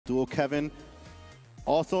Dual Kevin,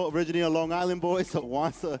 also originally a Long Island boy, so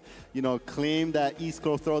wants to, claim that East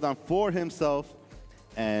Coast Throwdown for himself.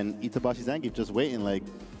 And Itabashi Zangief just waiting, like,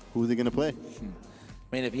 who's he going to play? I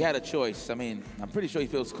mean, if he had a choice, I mean, I'm pretty sure he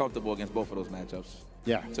feels comfortable against both of those matchups.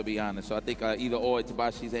 Yeah. To be honest. So I think either or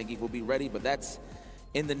Itabashi Zangief will be ready, but that's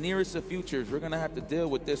in the nearest of futures. We're going to have to deal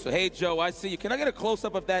with this. So, hey, Joe, I see you. Can I get a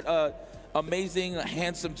close-up of that amazing,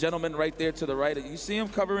 handsome gentleman right there to the right? You see him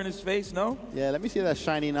covering his face, no? Yeah, let me see that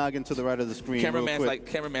shiny noggin to the right of the screen.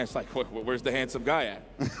 Cameraman's like, where's the handsome guy at?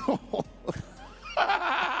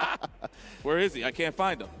 Where is he? I can't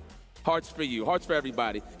find him. Hearts for you. Hearts for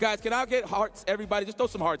everybody. Guys, can I get hearts, everybody? Just throw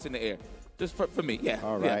some hearts in the air. Just for me. Yeah.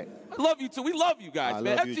 All right. Yeah. I love you, too. We love you guys,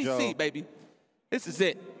 man. FGC, baby. This is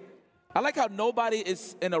it. I like how nobody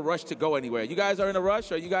is in a rush to go anywhere. You guys are in a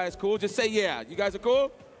rush? Are you guys cool? Just say yeah. You guys are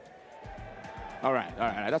cool? All right.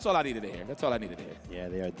 That's all I needed to hear. That's all I needed to hear. Yeah,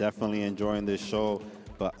 they are definitely enjoying this show.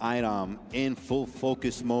 But iDom in full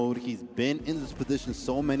focus mode. He's been in this position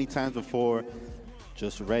so many times before,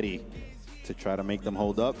 just ready to try to make them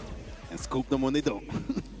hold up and scoop them when they don't.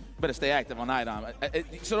 Better stay active on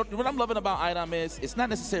iDom. So what I'm loving about iDom is it's not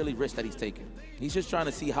necessarily risk that he's taking. He's just trying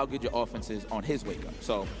to see how good your offense is on his wake-up.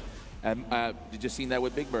 So you just seen that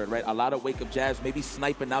with Big Bird, right? A lot of wake-up jabs, maybe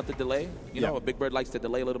sniping out the delay. You know, Big Bird likes to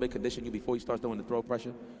delay a little bit, condition you before he starts doing the throw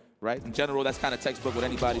pressure, right? In general, that's kind of textbook with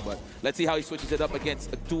anybody, but let's see how he switches it up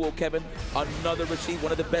against a duo Kevin. Another Rashid,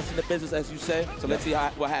 one of the best in the business, as you say. So let's see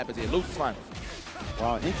what happens here. Loses finals.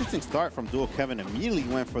 Wow, interesting start from dual Kevin. Immediately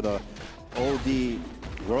went for the OD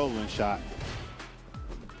whirlwind shot.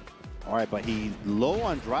 All right, but he's low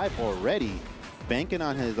on drive already, banking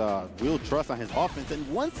on his real trust on his offense. And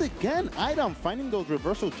once again, iDom finding those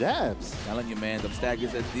reversal jabs. Telling you, man, them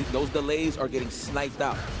staggers, those delays are getting sniped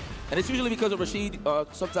out. And it's usually because of Rashid.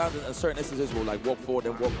 Sometimes in certain instances, will like walk forward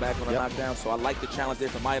and walk back on a knockdown. So I like the challenge there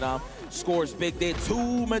from iDom. Scores big there,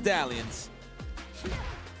 2 medallions.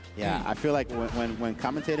 Yeah, I feel like when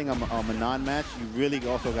commentating a Manon match, you really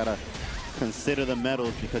also got to consider the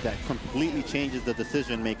medals because that completely changes the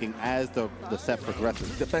decision-making as the set progresses.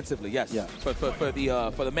 Defensively, yes. Yeah. For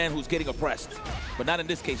the man who's getting oppressed. But not in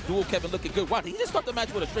this case. Dual Kevin looking good. Wow, did he just start the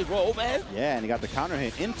match with a straight roll overhead? Yeah, and he got the counter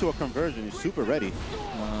hit into a conversion. He's super ready.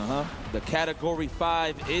 The category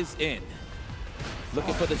 5 is in.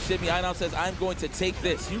 Looking for the shimmy. iDom says, I'm going to take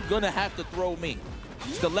this. You're going to have to throw me.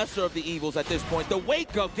 It's the lesser of the evils at this point. The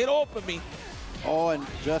wake up, get off of me. Oh, and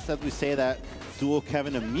just as we say that, dual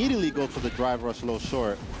Kevin immediately goes for the drive rush low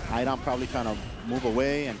short. iDom probably trying to move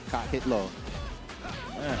away and caught hit low.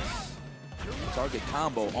 Yes. Target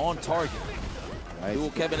combo on target. Right. Dual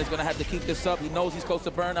Kevin is going to have to keep this up. He knows he's close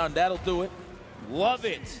to burnout, and that'll do it. Love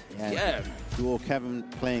it. Yeah. Dual Kevin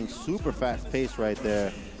playing super fast pace right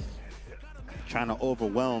there. Trying to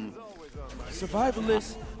overwhelm.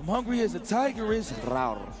 Survivalist. I'm hungry as a tiger is.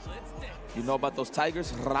 Rawr. You know about those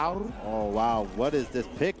tigers? Rawr. Oh, wow. What is this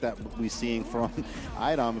pick that we're seeing from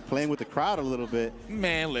iDom? Playing with the crowd a little bit.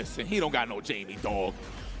 Man, listen. He don't got no Jamie, dog.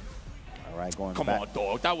 All right, going back. Come on,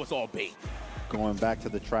 dog. That was all bait. Going back to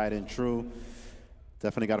the tried and true.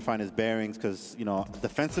 Definitely got to find his bearings because,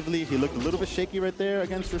 defensively, he looked a little bit shaky right there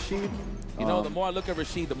against Rashid. The more I look at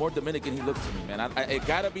Rashid, the more Dominican he looks to me, man. It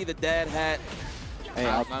got to be the dad hat. Hey,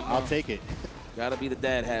 I'll take it. Got to be the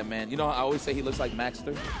dad hat, man. You know, I always say he looks like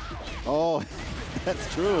Maxter. Oh,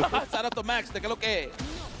 that's true. Shout out to Maxter. Okay.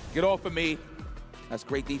 Get off of me. That's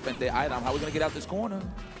great defense there. iDom, how are we going to get out this corner?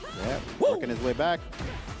 Yeah, working his way back.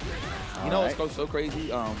 You know what's so crazy?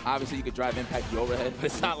 Obviously, you could drive impact the overhead, but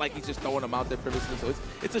it's not like he's just throwing them out there frivolously. So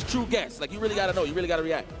it's a true guess. Like, you really got to know. You really got to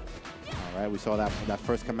react. All right, we saw that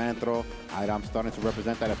first command throw. iDom starting to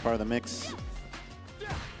represent that as part of the mix.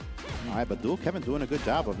 All right, but dual Kevin doing a good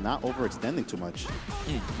job of not overextending too much.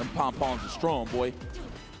 Them pom-poms are strong, boy.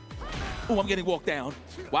 Oh, I'm getting walked down.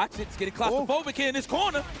 Watch it. It's getting claustrophobic here in this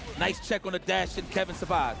corner. Nice check on the dash, and Kevin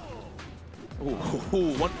survived.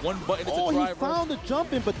 One button into driver. He found the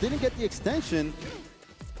jump in, but didn't get the extension.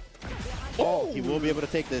 He will be able to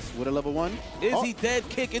take this with a level 1. Is he dead?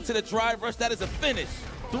 Kick into the drive rush. That is a finish.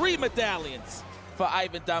 3 medallions for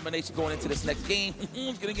Ivan Domination going into this next game.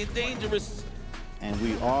 It's going to get dangerous. And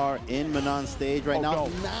we are in Manon stage right now. No.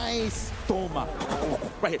 Nice. Toma.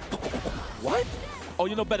 Right here. What? Oh,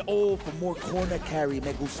 you know better. Oh, for more corner carry.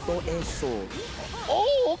 Me gustó eso.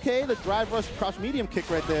 Oh, okay. The drive rush crouch medium kick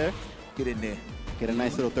right there. Get in there. Get a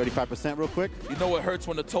nice little 35% real quick. You know what hurts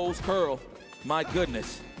when the toes curl? My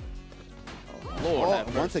goodness.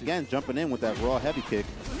 Lord, once again, jumping in with that raw heavy kick.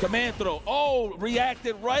 Command throw. Oh,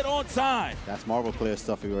 reacted right on time. That's Marvel player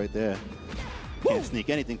stuffy right there. Can't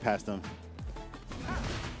sneak anything past him.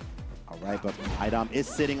 All All right, but iDom is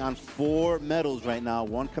sitting on 4 medals right now.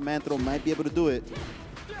 One command throw might be able to do it.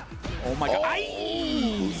 Oh my God.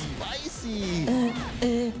 Oh, spicy.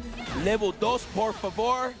 Level 2, por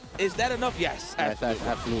favor. Is that enough? Yes. That's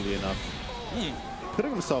absolutely enough.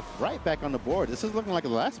 Putting himself right back on the board. This is looking like the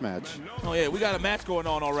last match. Oh, yeah, we got a match going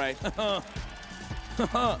on, all right.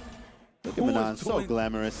 Look at Manon, so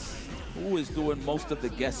glamorous. Who is doing most of the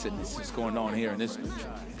guessing? This is going on here in this neutral.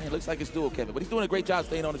 Man, it looks like it's dual Kevin, but he's doing a great job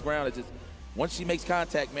staying on his ground. It's just once she makes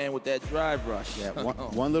contact, man, with that drive rush. Yeah,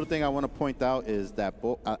 one little thing I want to point out is that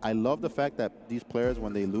I love the fact that these players,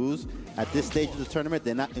 when they lose, at this stage of the tournament,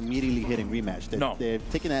 they're not immediately hitting rematch. They're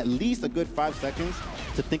taking at least a good 5 seconds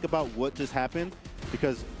to think about what just happened.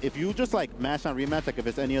 Because if you just like mash on rematch, like if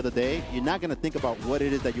it's any other day, you're not going to think about what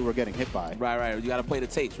it is that you were getting hit by. Right. You got to play the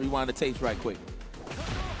tapes, rewind the tapes right quick.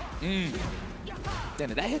 Damn, did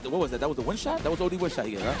that hit? What was that? That was the win shot? That was OD win shot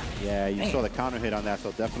again, right? Yeah, you saw the counter hit on that,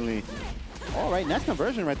 so definitely. All right, nice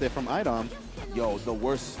conversion right there from iDom. Yo, the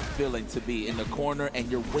worst feeling to be in the corner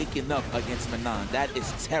and you're waking up against Manon. That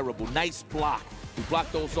is terrible. Nice block. We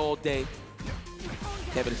blocked those all day.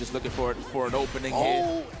 Kevin is just looking for an opening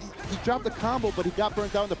here. He dropped the combo, but he got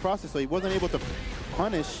burnt out in the process, so he wasn't able to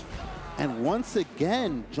punish. And once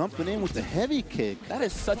again, jumping in with the heavy kick. That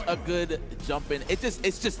is such a good jump in.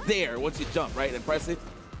 It's just there once you jump, right? Impressive.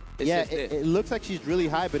 It looks like she's really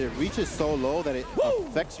high, but it reaches so low that it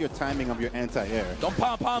affects your timing of your anti-air. Them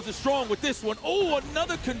pom-poms are strong with this one. Oh,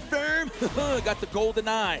 another confirm. Got the golden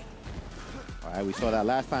eye. All right, we saw that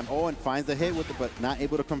last time. Owen finds the hit with it, but not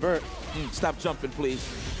able to convert. Stop jumping, please.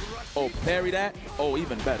 Oh, parry that. Oh,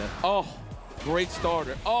 even better. Oh, great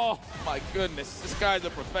starter. Oh, my goodness. This guy's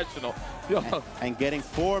a professional. And getting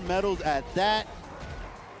 4 medals at that.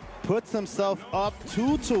 Puts himself up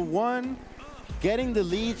 2-1. Getting the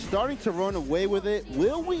lead, starting to run away with it.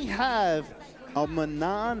 Will we have a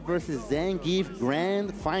Manon versus Zangief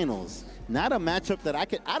Grand Finals? Not a matchup that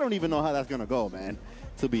I don't even know how that's gonna go, man,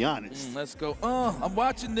 to be honest. Let's go. I'm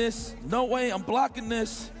watching this. No way, I'm blocking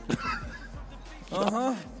this.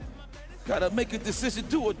 Gotta make a decision,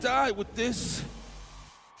 do or die with this.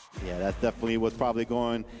 Yeah, that's definitely what's probably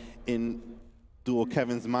going in Dual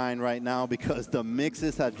Kevin's mind right now, because the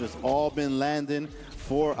mixes have just all been landing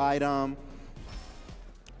for iDom.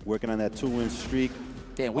 Working on that 2-win streak.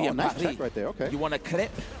 Damn, we nice check right there. Okay. You want a crepe?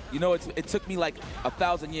 You know, it took me like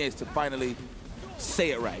 1,000 years to finally say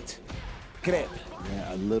it right. Crepe.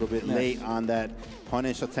 Yeah, a little bit late on that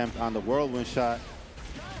punish attempt on the whirlwind shot.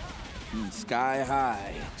 Sky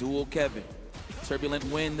high, dual Kevin. Turbulent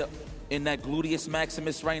wind in that gluteus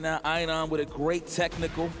maximus right now. iDom with a great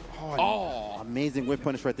technical. Amazing whip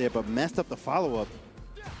punish right there, but messed up the follow-up.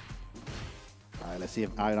 All right, let's see if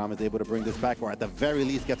iDom is able to bring this back, or at the very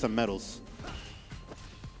least get some medals.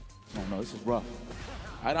 Oh no, this is rough.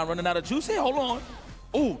 iDom running out of juice here, hold on.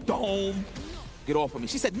 Oh, dome. Get off of me.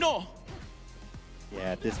 She said no. Yeah,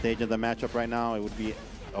 at this stage of the matchup right now, it would be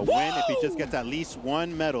a win if he just gets at least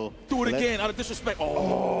 1 medal. Do it again, out of disrespect.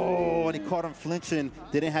 Oh, and he caught him flinching.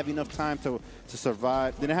 Didn't have enough time to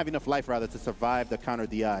survive. Didn't have enough life, rather, to survive the counter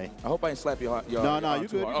DI. I hope I didn't slap your No, you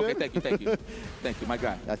good. Okay, thank you. Thank you, my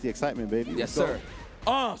guy. That's the excitement, baby. Yes, sir.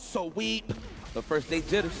 So weep. The first day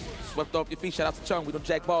jitters. Swept off your feet. Shout out to Chung. We don't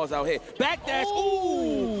jack balls out here. Backdash.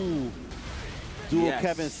 Ooh. Dual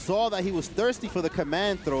Kevin saw that he was thirsty for the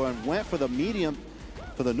command throw and went for the medium,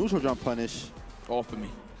 for the neutral jump punish. Off of me.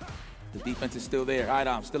 The defense is still there.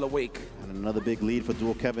 iDom still awake. And another big lead for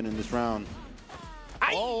Dual Kevin in this round.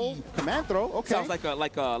 Command throw. Okay. Sounds like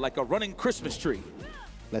a running Christmas tree.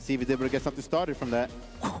 Let's see if he's able to get something started from that.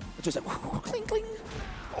 Just like cling cling.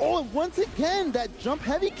 Oh, and once again, that jump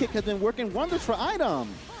heavy kick has been working wonders for iDom.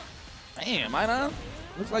 Damn, iDom.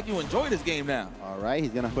 Looks like you enjoy this game now. All right,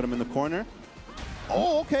 he's gonna put him in the corner.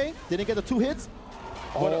 Oh, okay. Didn't get the 2 hits.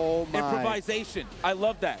 Oh my. Improvisation. I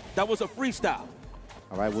love that. That was a freestyle.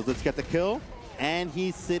 All right, well, let's get the kill. And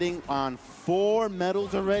he's sitting on 4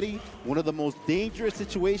 medals already. One of the most dangerous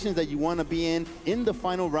situations that you want to be in the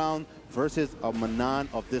final round versus a Manon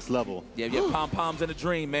of this level. Yeah, you have pom-poms in a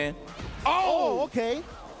dream, man. Oh, okay.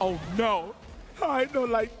 Oh, no. I don't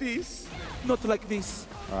like this. Not like this.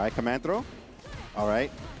 All right, command throw. All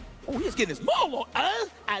right. Oh, he's getting his maul on.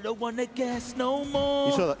 I don't want to gas no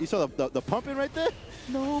more. You saw the pumping right there?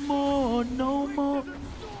 No more, no more.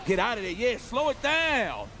 Get out of there. Yeah, slow it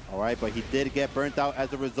down. All right, but he did get burnt out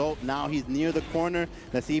as a result. Now he's near the corner.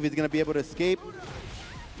 Let's see if he's going to be able to escape.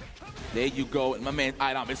 There you go. And my man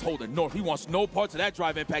iDom is holding north. He wants no parts of that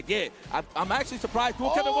drive impact. Yeah, I'm actually surprised Dual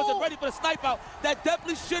Kevin wasn't ready for the snipe out. That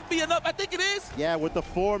definitely should be enough. I think it is. Yeah, with the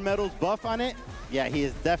 4 medals buff on it, yeah, he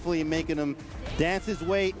is definitely making him dance his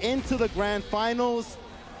way into the grand finals.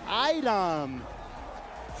 iDom.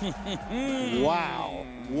 Wow,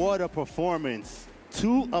 what a performance.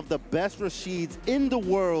 Two of the best Rashids in the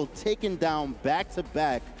world taken down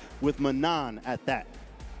back-to-back with Manon at that.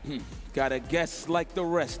 Gotta guess like the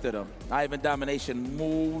rest of them. Ivan Domination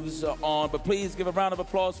moves on, but please give a round of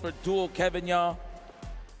applause for Dual Kevin, y'all.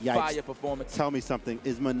 Fire performance. Tell me something.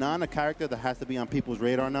 Is Manon a character that has to be on people's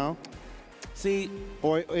radar now? See,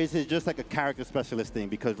 or is it just like a character specialist thing?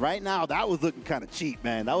 Because right now, that was looking kind of cheap,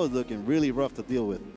 man. That was looking really rough to deal with.